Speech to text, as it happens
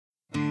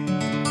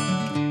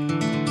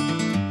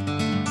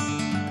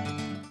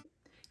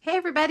Hey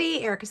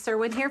everybody, Erica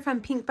Serwin here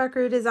from Pink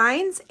Buckaroo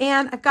Designs,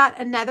 and I've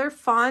got another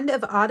Fond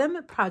of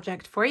Autumn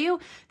project for you.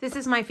 This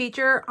is my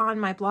feature on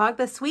my blog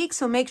this week,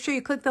 so make sure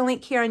you click the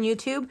link here on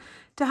YouTube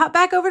to hop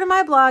back over to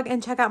my blog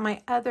and check out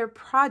my other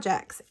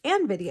projects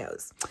and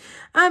videos.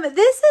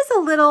 This is a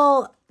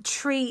little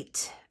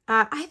treat.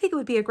 I think it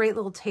would be a great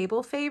little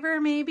table favor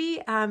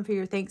maybe for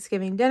your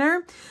Thanksgiving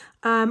dinner,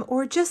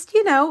 or just,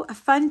 you know, a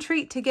fun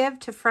treat to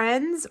give to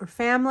friends or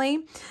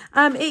family.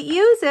 It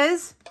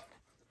uses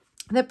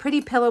the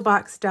pretty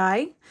Pillowbox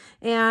die,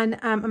 and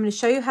I'm going to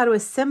show you how to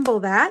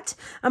assemble that.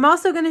 I'm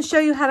also going to show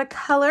you how to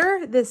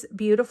color this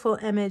beautiful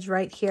image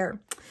right here.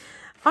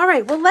 All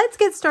right, well, let's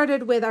get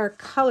started with our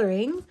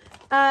coloring.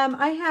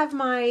 I have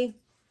my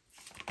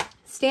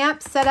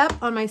stamp set up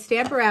on my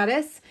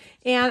Stamparatus,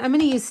 and I'm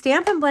going to use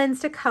Stampin' Blends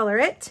to color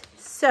it.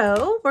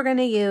 So we're going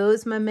to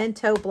use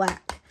Memento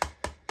Black.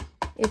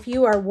 If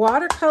you are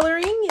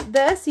watercoloring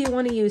this, you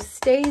want to use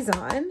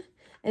StazOn.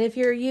 And if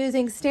you're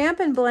using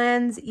Stampin'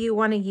 Blends, you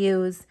want to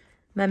use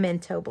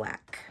Memento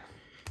Black.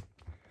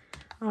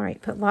 All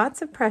right, put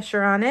lots of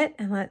pressure on it,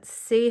 and let's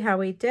see how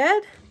we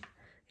did.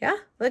 Yeah,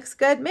 looks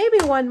good. Maybe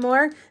one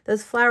more.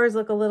 Those flowers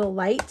look a little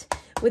light.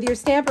 With your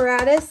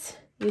Stamparatus,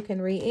 you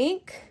can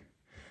re-ink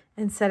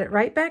and set it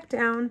right back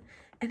down,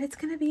 and it's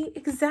going to be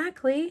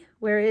exactly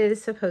where it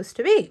is supposed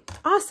to be.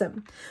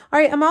 Awesome. All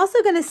right, I'm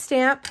also going to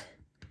stamp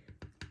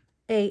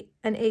an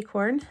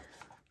acorn.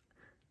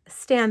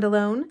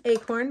 Standalone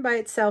acorn by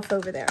itself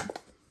over there.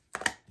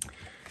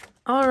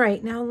 All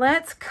right, now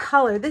let's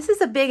color. This is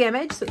a big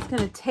image, so it's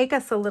going to take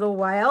us a little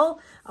while.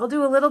 I'll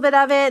do a little bit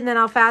of it, and then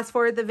I'll fast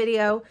forward the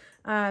video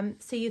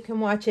so you can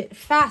watch it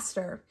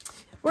faster.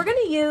 We're going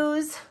to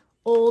use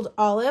Old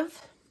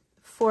Olive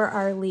for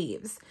our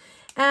leaves.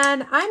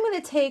 And I'm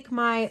going to take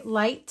my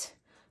light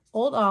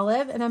Old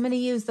Olive, and I'm going to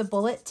use the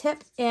bullet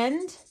tip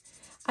end.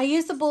 I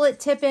use the bullet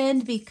tip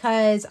end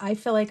because I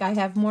feel like I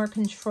have more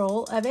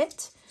control of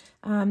it.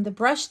 The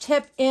brush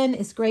tip end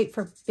is great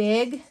for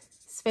big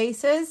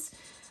spaces.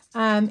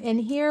 And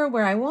here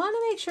where I want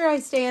to make sure I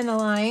stay in the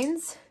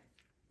lines,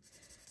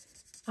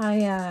 I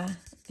am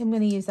going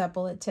to use that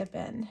bullet tip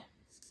end.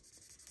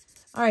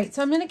 All right,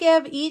 so I'm going to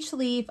give each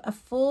leaf a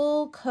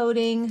full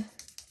coating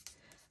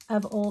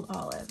of Old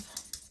Olive,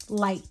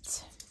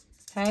 light,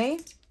 okay?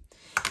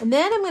 And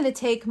then I'm going to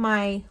take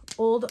my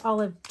Old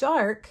Olive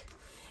Dark,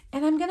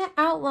 and I'm going to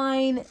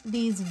outline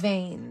these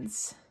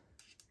veins.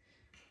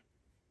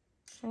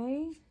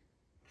 Okay,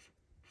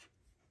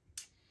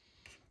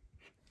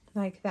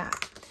 like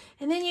that.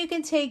 And then you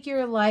can take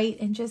your light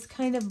and just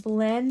kind of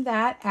blend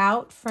that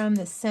out from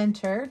the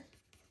center,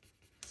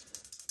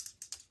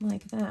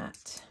 like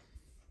that.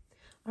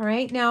 All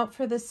right, now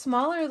for the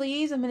smaller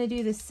leaves, I'm going to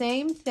do the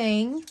same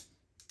thing.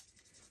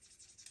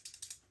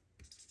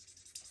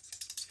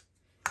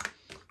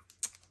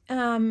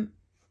 I'm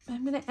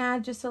going to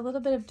add just a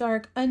little bit of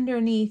dark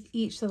underneath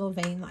each little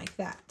vein like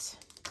that.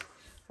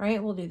 All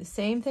right, we'll do the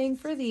same thing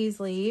for these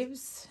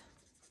leaves.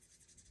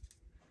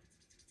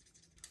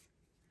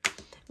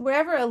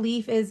 Wherever a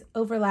leaf is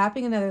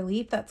overlapping another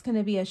leaf, that's going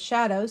to be a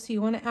shadow, so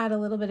you want to add a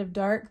little bit of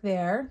dark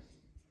there.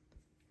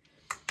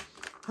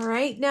 All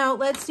right, now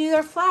let's do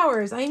our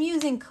flowers. I'm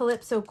using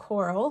Calypso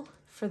Coral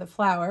for the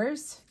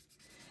flowers,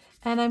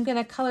 and I'm going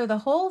to color the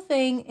whole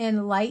thing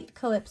in light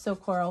Calypso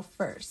Coral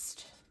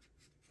first.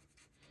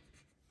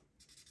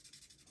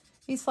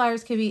 These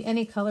flowers could be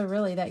any color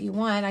really that you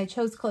want. I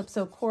chose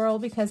Calypso Coral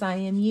because I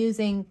am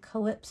using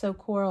Calypso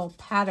Coral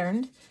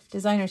patterned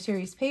designer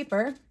series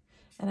paper,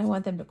 and I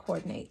want them to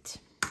coordinate.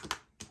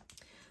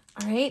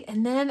 All right,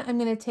 and then I'm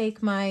going to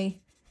take my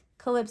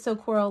Calypso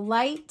Coral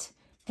light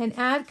and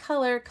add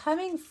color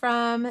coming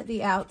from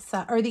the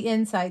outside or the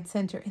inside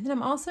center. And then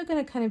I'm also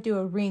going to kind of do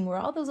a ring where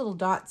all those little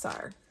dots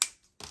are.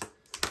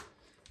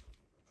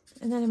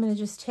 And then I'm going to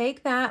just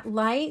take that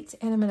light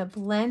and I'm going to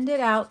blend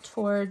it out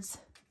towards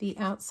the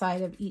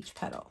outside of each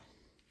petal.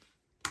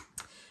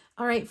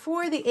 All right,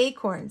 for the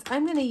acorns,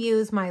 I'm going to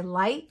use my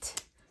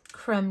light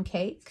crumb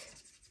cake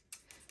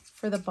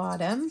for the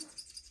bottom.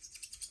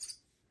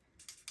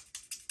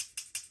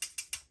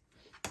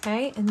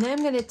 Okay, and then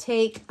I'm going to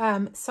take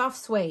soft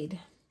suede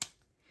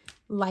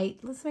light.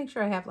 Let's make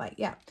sure I have light.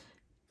 Yeah,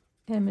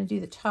 and I'm going to do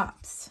the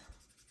tops.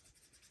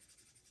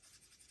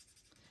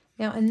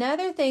 Now,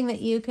 another thing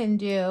that you can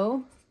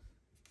do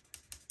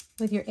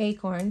with your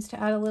acorns to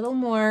add a little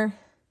more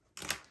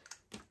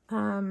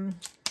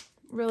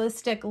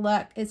realistic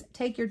look is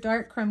take your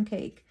dark crumb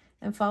cake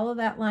and follow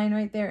that line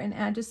right there and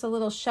add just a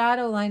little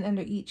shadow line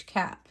under each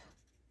cap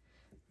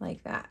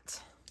like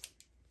that.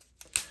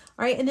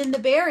 All right, and then the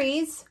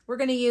berries, we're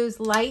going to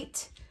use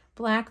light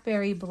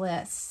Blackberry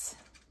Bliss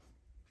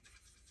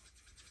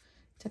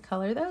to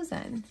color those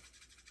in.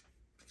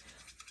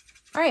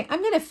 All right,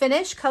 I'm going to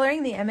finish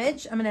coloring the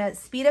image. I'm going to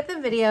speed up the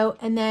video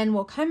and then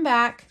we'll come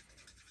back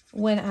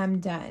when I'm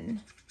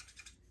done.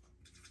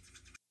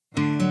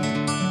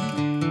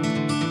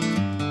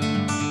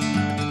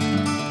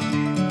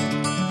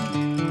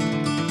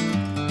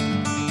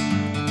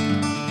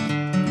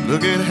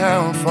 Look at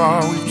how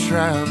far we've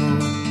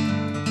traveled.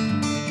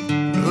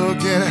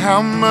 Look at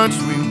how much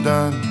we've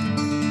done.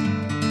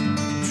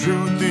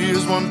 Truth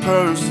is, one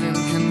person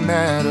can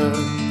matter.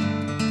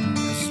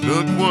 Just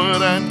look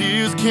what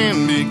ideas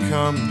can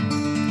become.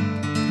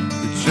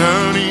 The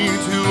journey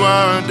to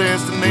our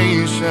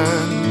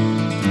destination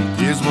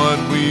is what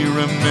we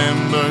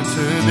remember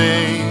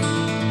today.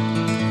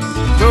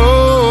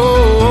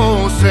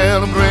 Oh,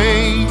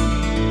 celebrate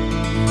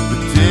the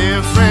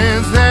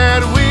difference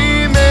that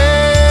we made.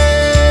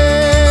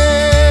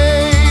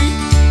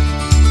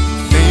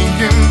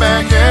 Thinking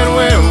back at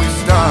where we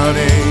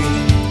started,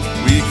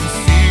 we can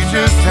see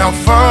just how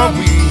far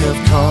we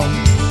have come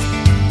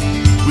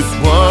with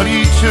what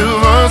each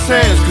of us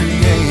has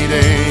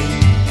created.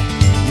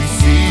 We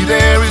see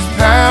there is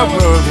power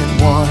in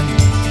one.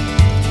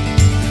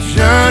 The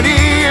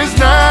journey is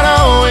not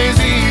always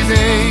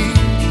easy,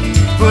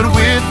 but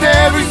with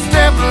every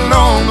step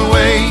along the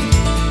way,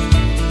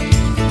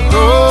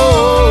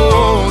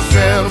 oh,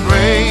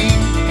 celebrate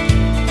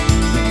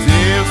the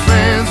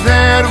difference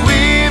that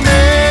we make.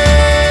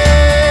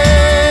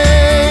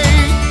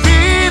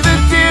 Be the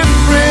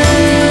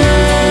difference.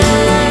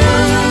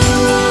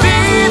 Be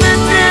the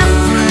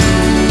difference.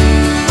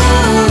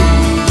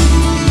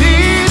 Be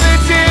the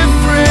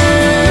difference.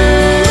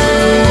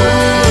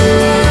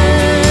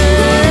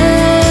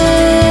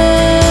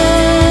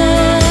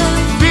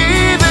 Be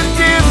the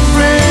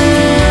difference. Be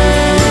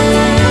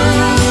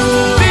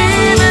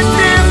the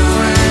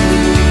difference.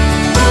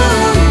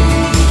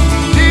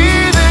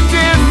 Be the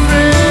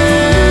difference.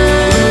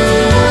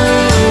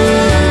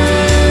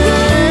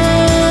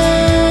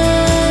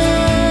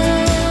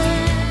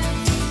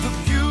 The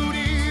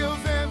beauty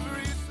of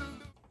every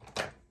solution.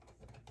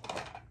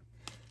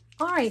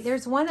 All right,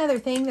 there's one other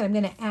thing that I'm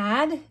going to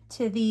add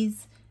to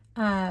these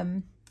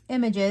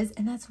images,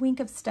 and that's Wink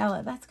of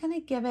Stella. That's going to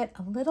give it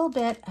a little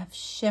bit of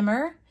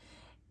shimmer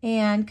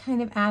and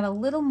kind of add a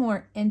little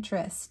more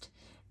interest.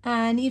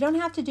 And you don't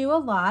have to do a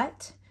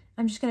lot.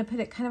 I'm just going to put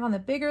it kind of on the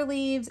bigger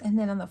leaves and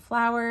then on the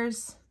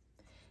flowers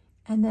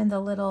and then the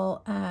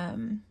little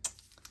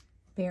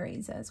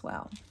berries as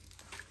well.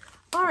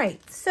 All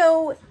right,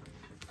 so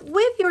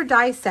with your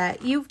die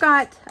set, you've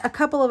got a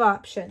couple of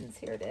options.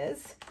 Here it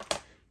is.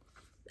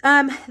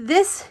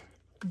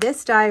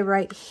 This die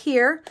right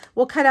here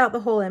will cut out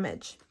the whole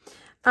image.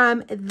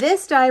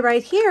 This die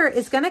right here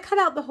is going to cut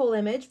out the whole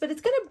image, but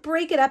it's going to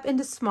break it up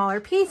into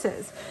smaller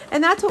pieces.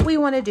 And that's what we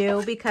want to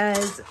do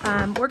because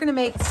we're going to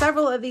make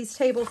several of these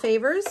table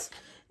favors,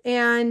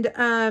 and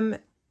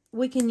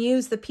we can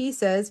use the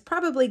pieces,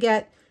 probably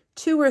get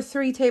 2 or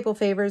 3 table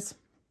favors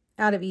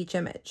out of each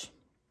image.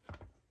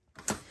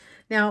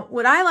 Now,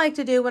 what I like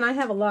to do when I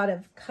have a lot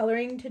of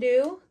coloring to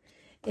do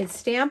is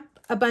stamp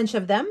a bunch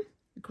of them,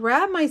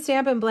 grab my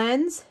Stampin'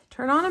 Blends,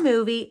 turn on a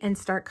movie, and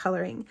start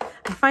coloring.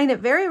 I find it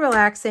very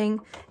relaxing,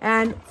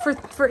 and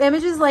for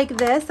images like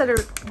this that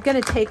are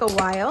going to take a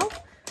while,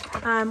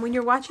 when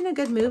you're watching a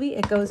good movie,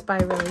 it goes by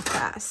really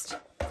fast.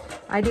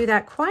 I do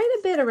that quite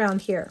a bit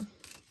around here.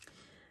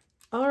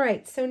 All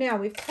right, so now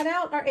we've cut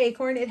out our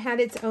acorn. It had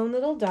its own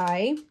little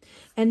die,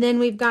 and then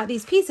we've got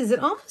these pieces. It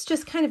almost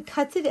just kind of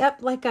cuts it up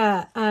like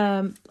a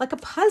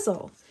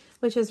puzzle,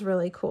 which is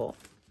really cool.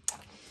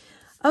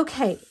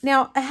 Okay,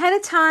 now ahead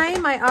of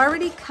time, I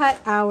already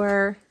cut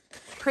our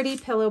pretty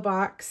pillow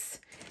box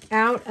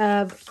out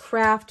of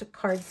craft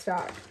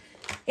cardstock.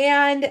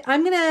 And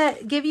I'm gonna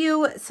give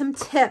you some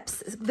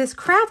tips. This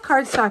craft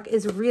cardstock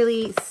is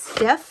really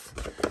stiff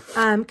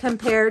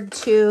compared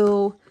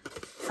to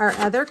our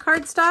other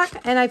cardstock,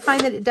 and I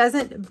find that it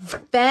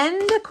doesn't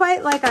bend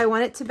quite like I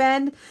want it to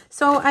bend.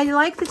 So I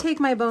like to take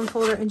my bone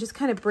folder and just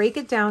kind of break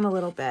it down a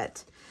little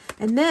bit.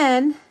 And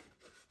then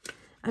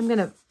I'm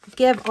gonna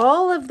give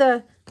all of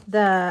the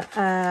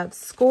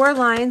score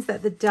lines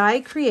that the die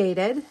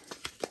created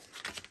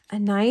a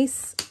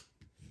nice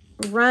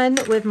run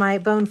with my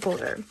bone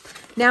folder.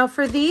 Now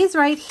for these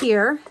right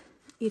here,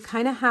 you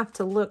kind of have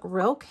to look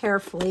real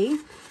carefully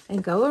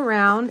and go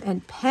around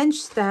and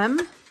pinch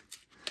them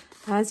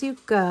as you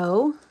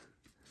go.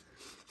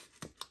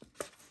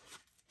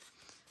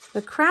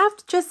 The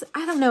craft just,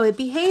 I don't know, it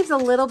behaves a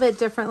little bit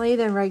differently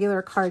than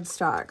regular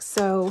cardstock.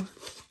 So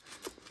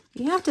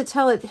you have to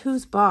tell it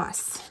who's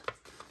boss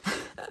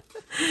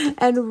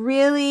and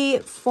really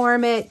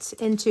form it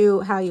into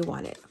how you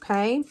want it,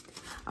 okay?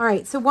 All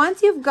right, so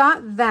once you've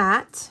got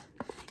that,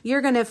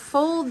 you're gonna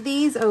fold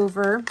these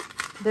over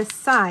the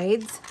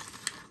sides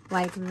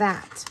like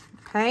that,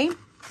 okay?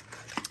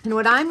 And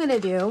what I'm gonna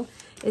do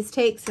is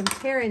take some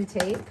tear and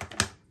tape,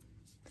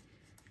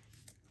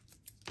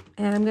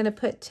 and I'm gonna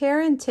put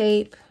tear and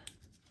tape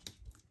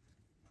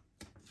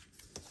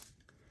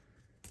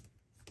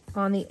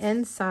on the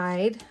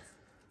inside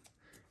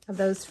of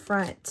those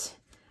front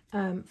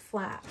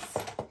flaps.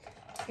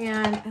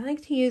 And I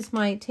like to use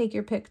my take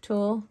your pick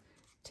tool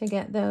to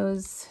get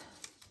those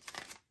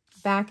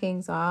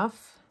backings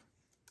off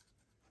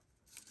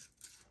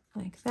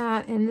like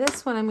that. And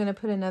this one I'm going to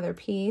put another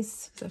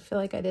piece because I feel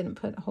like I didn't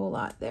put a whole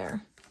lot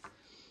there.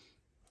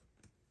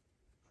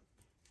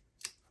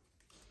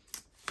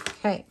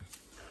 Okay.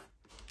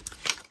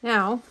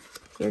 Now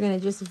You're going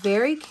to just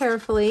very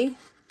carefully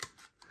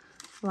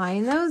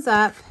line those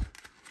up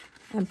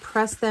and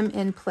press them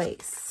in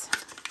place.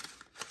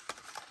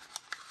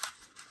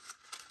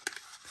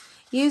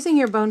 Using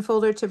your bone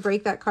folder to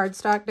break that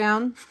cardstock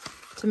down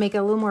to make it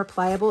a little more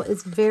pliable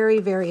is very,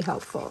 very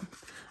helpful.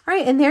 All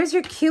right, and there's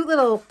your cute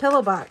little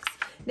pillow box.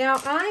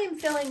 Now I am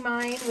filling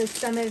mine with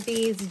some of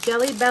these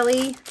Jelly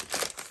Belly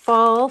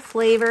fall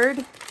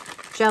flavored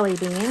jelly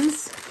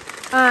beans.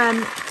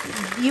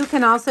 You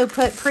can also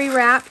put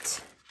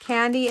pre-wrapped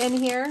candy in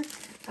here.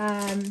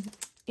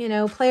 You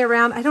know, play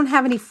around. I don't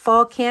have any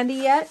fall candy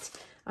yet.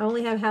 I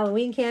only have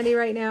Halloween candy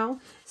right now.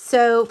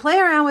 So play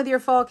around with your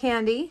fall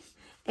candy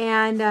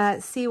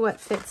and see what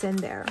fits in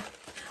there.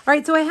 All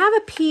right, so I have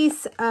a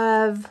piece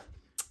of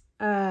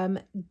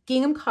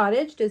Gingham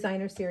Cottage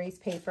Designer Series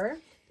paper.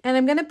 And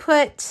I'm going to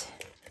put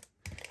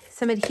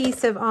some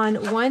adhesive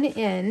on one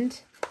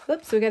end.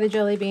 Oops, we got a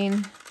jelly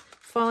bean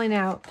falling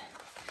out.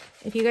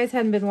 If you guys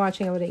hadn't been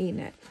watching, I would have eaten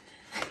it.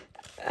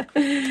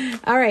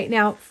 All right,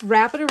 now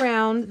wrap it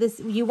around. This.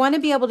 You want to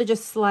be able to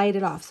just slide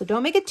it off. So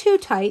don't make it too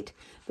tight,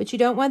 but you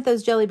don't want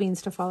those jelly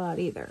beans to fall out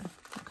either.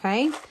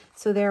 Okay,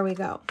 so there we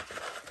go.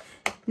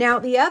 Now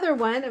the other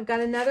one, I've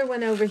got another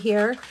one over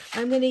here.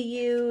 I'm going to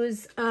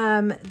use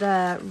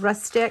the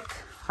Rustic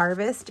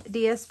Harvest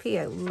DSP.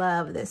 I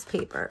love this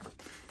paper.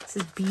 This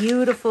is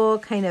beautiful,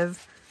 kind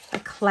of a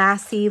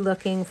classy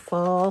looking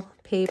fall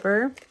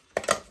paper.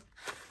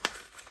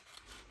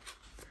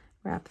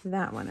 Wrap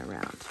that one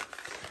around.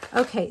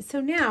 Okay, so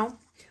now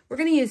we're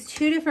going to use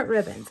two different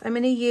ribbons. I'm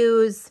going to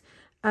use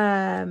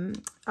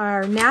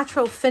our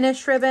natural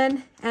finish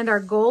ribbon and our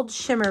gold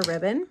shimmer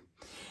ribbon.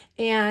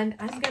 And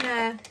I'm going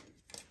to,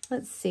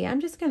 let's see, I'm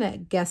just going to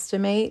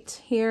guesstimate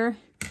here.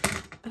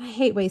 But I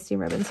hate wasting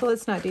ribbon, so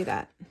let's not do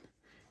that.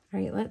 All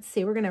right, let's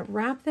see. We're going to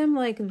wrap them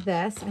like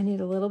this. I need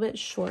a little bit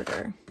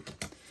shorter.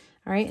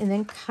 All right, and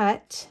then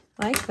cut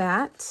like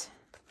that.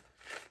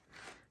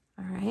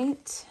 All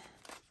right.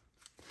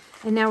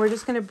 And now we're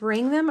just going to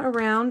bring them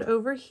around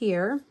over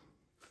here.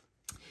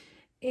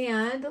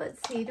 And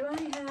let's see, do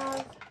I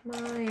have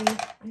my,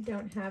 I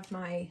don't have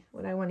my,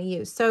 what I want to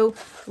use. So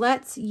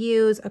let's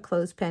use a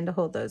clothespin to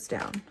hold those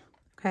down.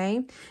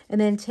 Okay.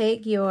 And then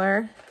take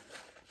your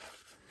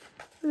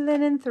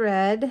linen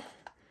thread.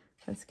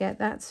 Let's get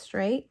that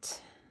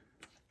straight.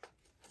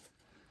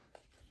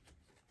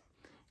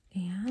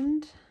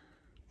 And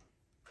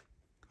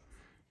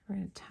we're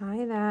going to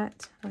tie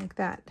that like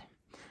that.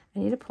 I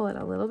need to pull it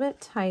a little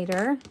bit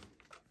tighter.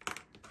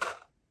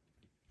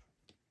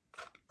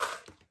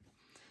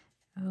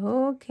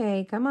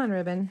 Okay, come on,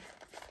 ribbon.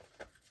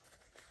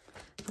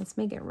 Let's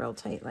make it real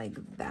tight like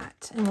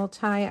that. And we'll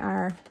tie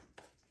our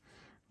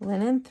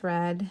linen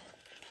thread.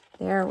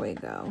 There we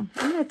go.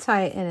 I'm going to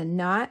tie it in a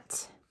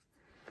knot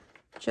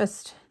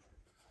just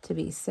to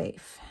be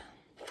safe.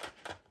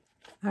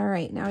 All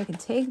right, now I can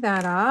take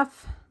that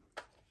off.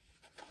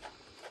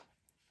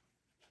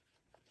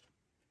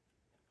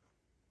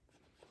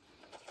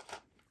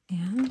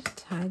 And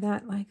tie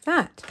that like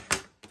that.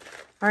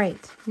 All right,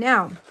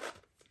 now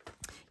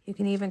you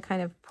can even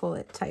kind of pull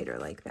it tighter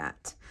like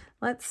that.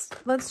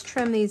 Let's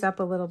trim these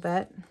up a little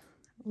bit.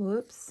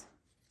 Whoops.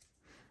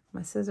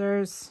 My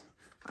scissors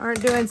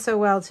aren't doing so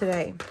well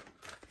today.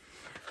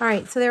 All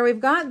right, so there we've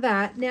got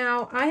that.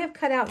 Now I have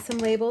cut out some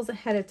labels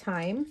ahead of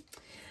time.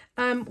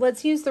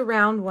 Let's use the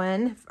round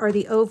one or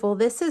the oval.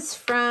 This is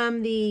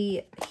from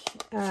the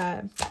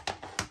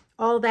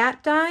All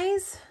That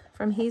dies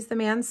from He's the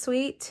Man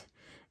Suite.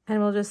 And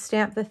we'll just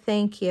stamp the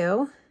thank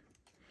you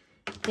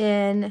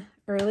in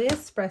Early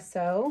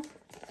Espresso.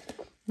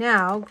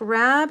 Now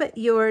grab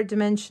your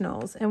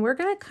dimensionals and we're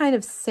going to kind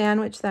of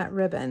sandwich that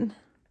ribbon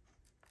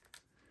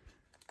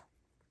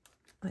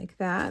like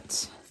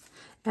that.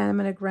 And I'm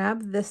going to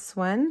grab this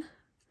one,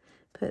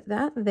 put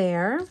that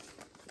there.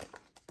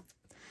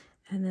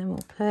 And then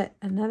we'll put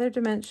another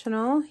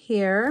dimensional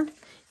here.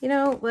 You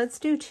know, let's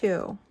do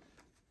two.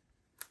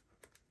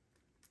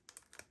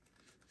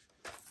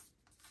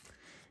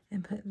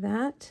 And put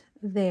that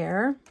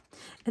there.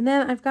 And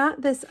then I've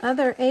got this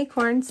other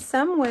acorn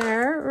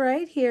somewhere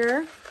right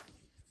here.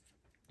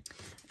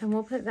 And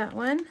we'll put that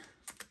one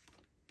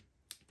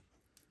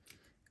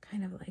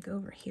kind of like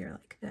over here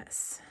like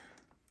this.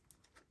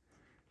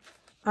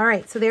 All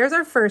right, so there's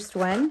our first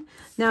one.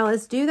 Now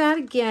let's do that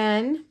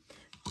again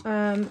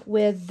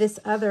with this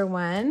other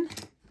one.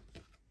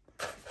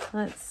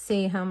 Let's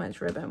see how much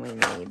ribbon we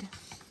need.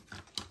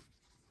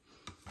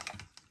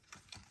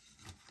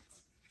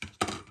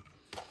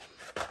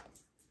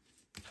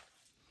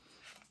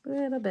 A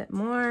little bit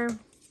more.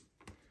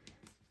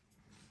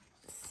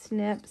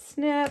 Snip,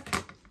 snip.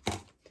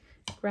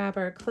 Grab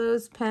our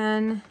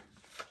clothespin.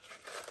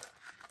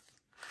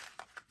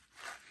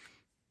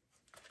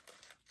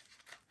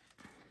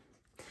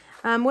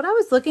 What I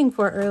was looking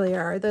for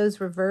earlier are those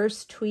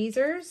reverse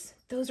tweezers.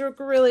 Those work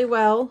really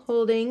well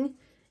holding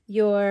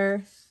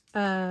your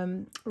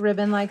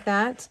ribbon like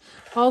that.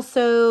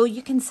 Also,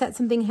 you can set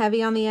something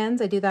heavy on the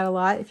ends. I do that a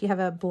lot if you have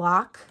a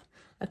block,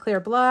 a clear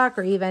block,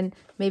 or even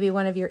maybe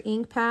one of your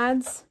ink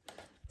pads.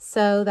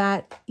 so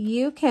that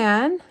you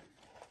can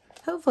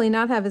hopefully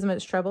not have as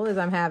much trouble as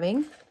I'm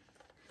having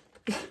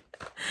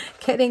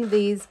getting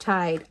these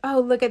tied. Oh,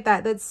 look at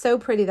that. That's so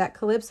pretty. That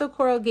Calypso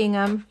Coral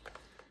Gingham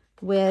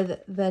with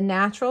the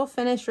natural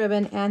finish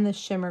ribbon and the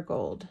shimmer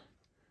gold.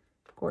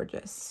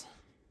 Gorgeous.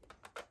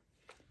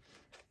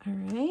 All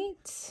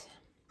right.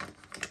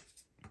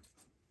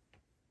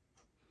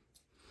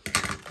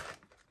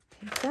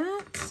 Take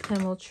that,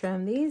 and we'll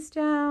trim these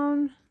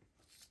down.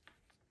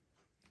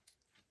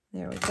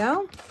 There we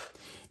go.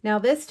 Now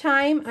this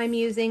time I'm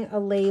using a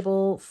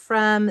label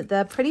from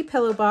the Pretty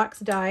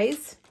Pillowbox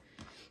dies,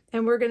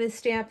 and we're going to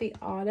stamp the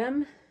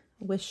Autumn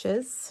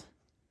Wishes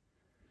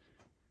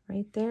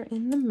right there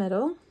in the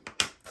middle.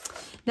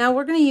 Now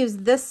we're going to use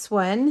this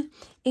one,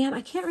 and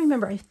I can't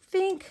remember. I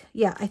think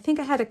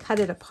I had to cut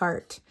it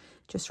apart,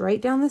 just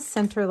right down the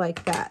center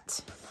like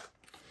that.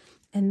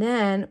 And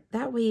then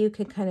that way you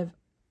can kind of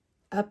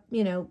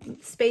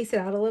space it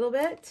out a little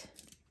bit.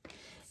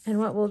 And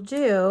what we'll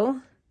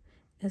do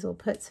is we'll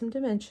put some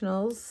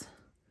dimensionals.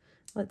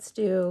 Let's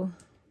do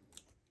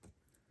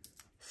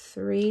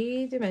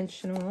 3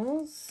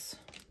 dimensionals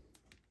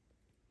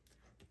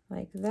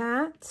like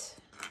that.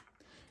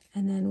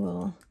 And then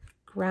we'll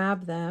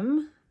grab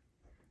them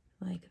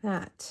like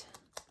that.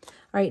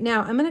 All right,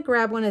 now I'm going to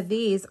grab one of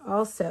these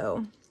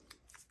also,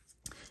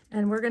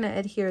 and we're going to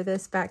adhere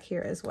this back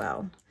here as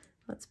well.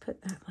 Let's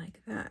put that like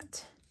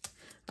that.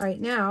 All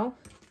right, now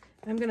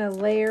I'm going to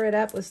layer it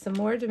up with some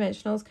more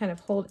dimensionals, kind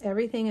of hold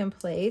everything in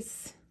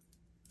place.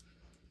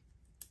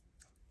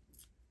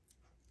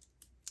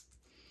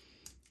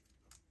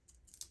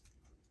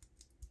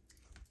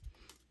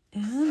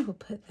 And we'll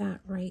put that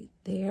right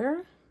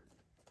there.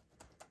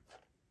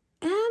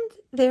 And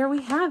there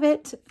we have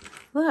it.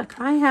 Look,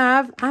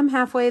 I'm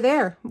halfway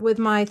there with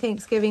my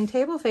Thanksgiving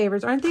table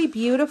favors. Aren't they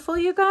beautiful,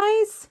 you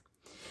guys?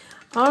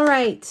 All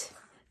right.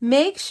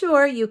 Make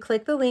sure you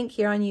click the link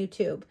here on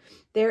YouTube.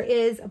 There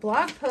is a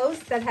blog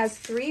post that has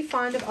 3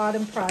 Fond of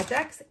Autumn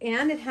projects,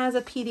 and it has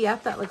a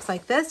PDF that looks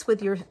like this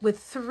with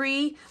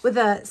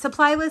a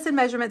supply list and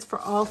measurements for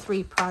all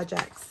 3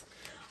 projects.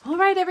 All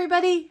right,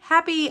 everybody.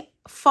 Happy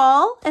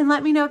fall, and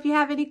let me know if you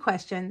have any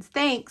questions.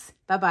 Thanks.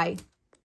 Bye-bye.